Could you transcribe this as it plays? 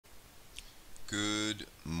Good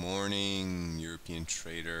morning, European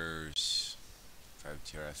traders.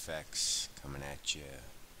 PrivateerFX coming at you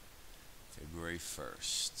February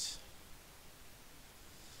 1st.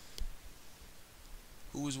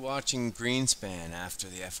 Who was watching Greenspan after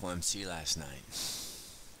the FOMC last night?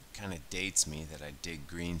 It kind of dates me that I dig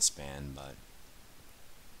Greenspan, but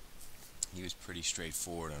he was pretty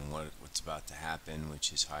straightforward on what's about to happen,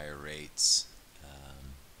 which is higher rates,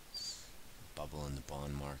 bubble in the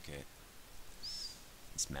bond market,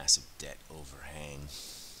 this massive debt overhang.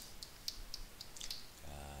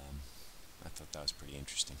 I thought that was pretty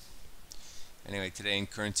interesting. Anyway, today in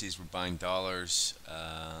currencies we're buying dollars.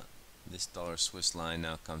 This dollar Swiss line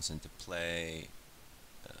now comes into play,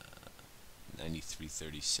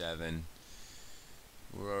 93.37.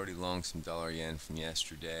 We're already long some dollar yen from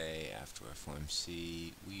yesterday after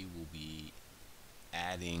FOMC. We will be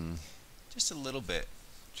adding just a little bit,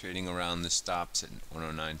 trading around the stops at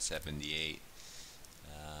 109.78,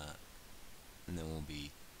 and then we'll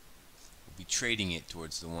be trading it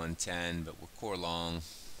towards the 110, but we're core long.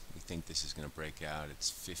 We think this is going to break out. It's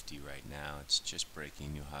 50 right now. It's just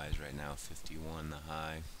breaking new highs right now. 51 the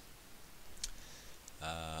high.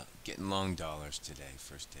 Getting long dollars today,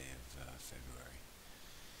 first day of February.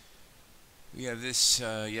 We have this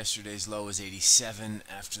yesterday's low was 87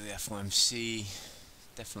 after the FOMC.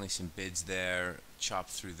 Definitely some bids there. Chop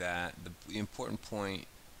through that. The important point,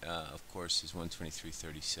 of course, is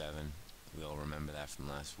 123.37. We all remember that from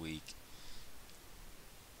last week.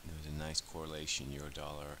 There was a nice correlation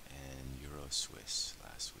euro-dollar and euro-Swiss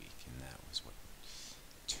last week, and that was what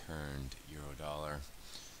turned euro-dollar.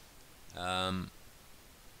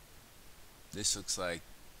 This looks like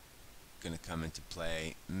going to come into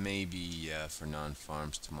play maybe for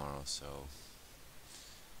non-farms tomorrow, so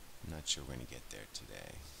I'm not sure we're going to get there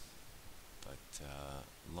today. But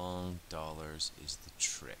long dollars is the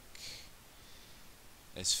trick.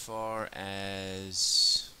 As far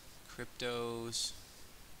as cryptos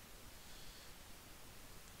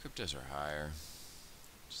are higher.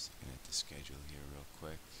 Just looking at the schedule here real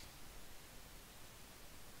quick.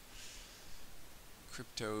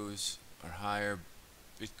 Cryptos are higher.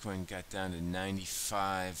 Bitcoin got down to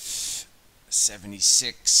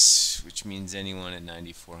 95.76, which means anyone at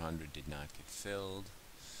 9,400 did not get filled.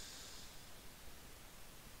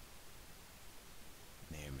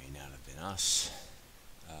 May or may not have been us.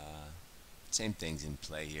 Same things in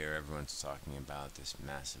play here. Everyone's talking about this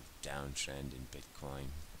massive downtrend in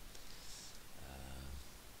Bitcoin.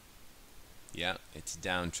 Yeah, it's a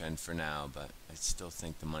downtrend for now, but I still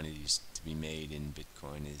think the money to be made in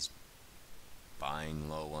Bitcoin is buying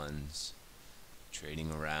low ones,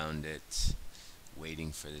 trading around it,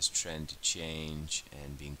 waiting for this trend to change,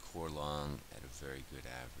 and being core long at a very good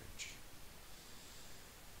average.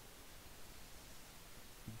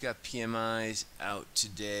 We've got PMIs out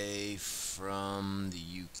today from the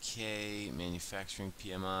UK, manufacturing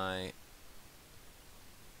PMI.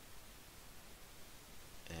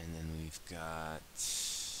 And then we've got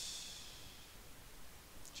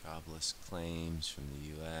jobless claims from the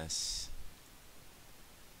US.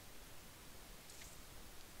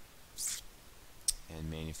 And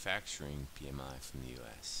manufacturing PMI from the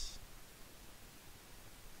US.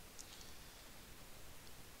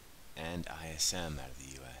 And ISM out of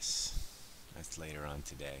the US. That's later on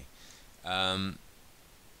today. Where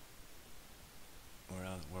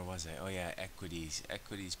was I? Oh yeah, equities.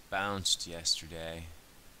 Equities bounced yesterday.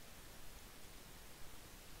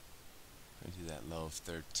 Into that low of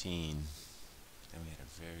 13. Then we had a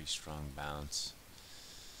very strong bounce.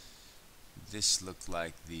 This looked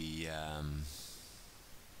like the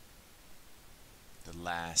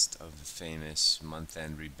last of the famous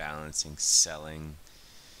month-end rebalancing selling.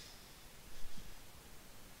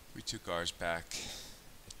 We took ours back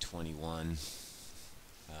at 21.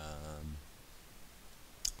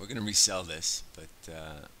 We're going to resell this, but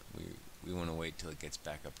we want to wait till it gets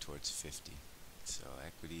back up towards 50. So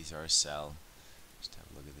equities are a sell. Just have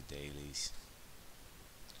a look at the dailies.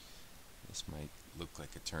 This might look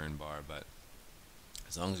like a turn bar, but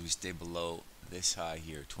as long as we stay below this high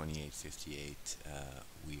here, 28.58,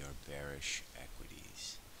 we are bearish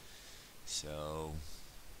equities. So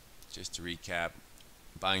just to recap,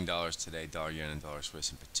 buying dollars today, dollar yen and dollar Swiss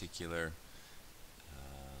in particular.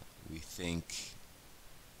 We think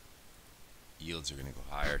yields are going to go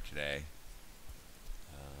higher today.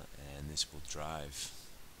 And this will drive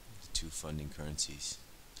the two funding currencies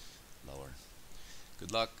lower.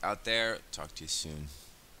 Good luck out there. Talk to you soon.